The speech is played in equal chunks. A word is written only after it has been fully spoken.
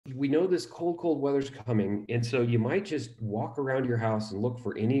we know this cold weather's coming. And so you might just walk around your house and look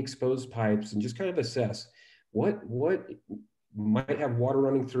for any exposed pipes and just kind of assess what might have water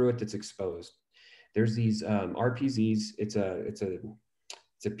running through it that's exposed. There's these RPZs. It's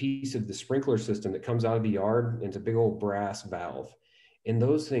a piece of the sprinkler system that comes out of the yard, and it's a big old brass valve. And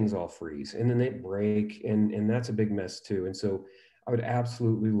those things all freeze and then they break, and that's a big mess too. And so I would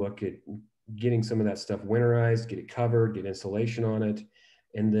absolutely look at getting some of that stuff winterized, get it covered, get insulation on it,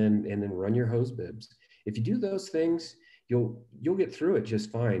 and then run your hose bibs. If you do those things, you'll get through it just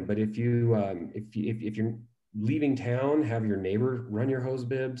fine. But if you're leaving town, have your neighbor run your hose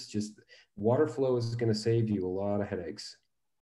bibs. Just water flow is going to save you a lot of headaches.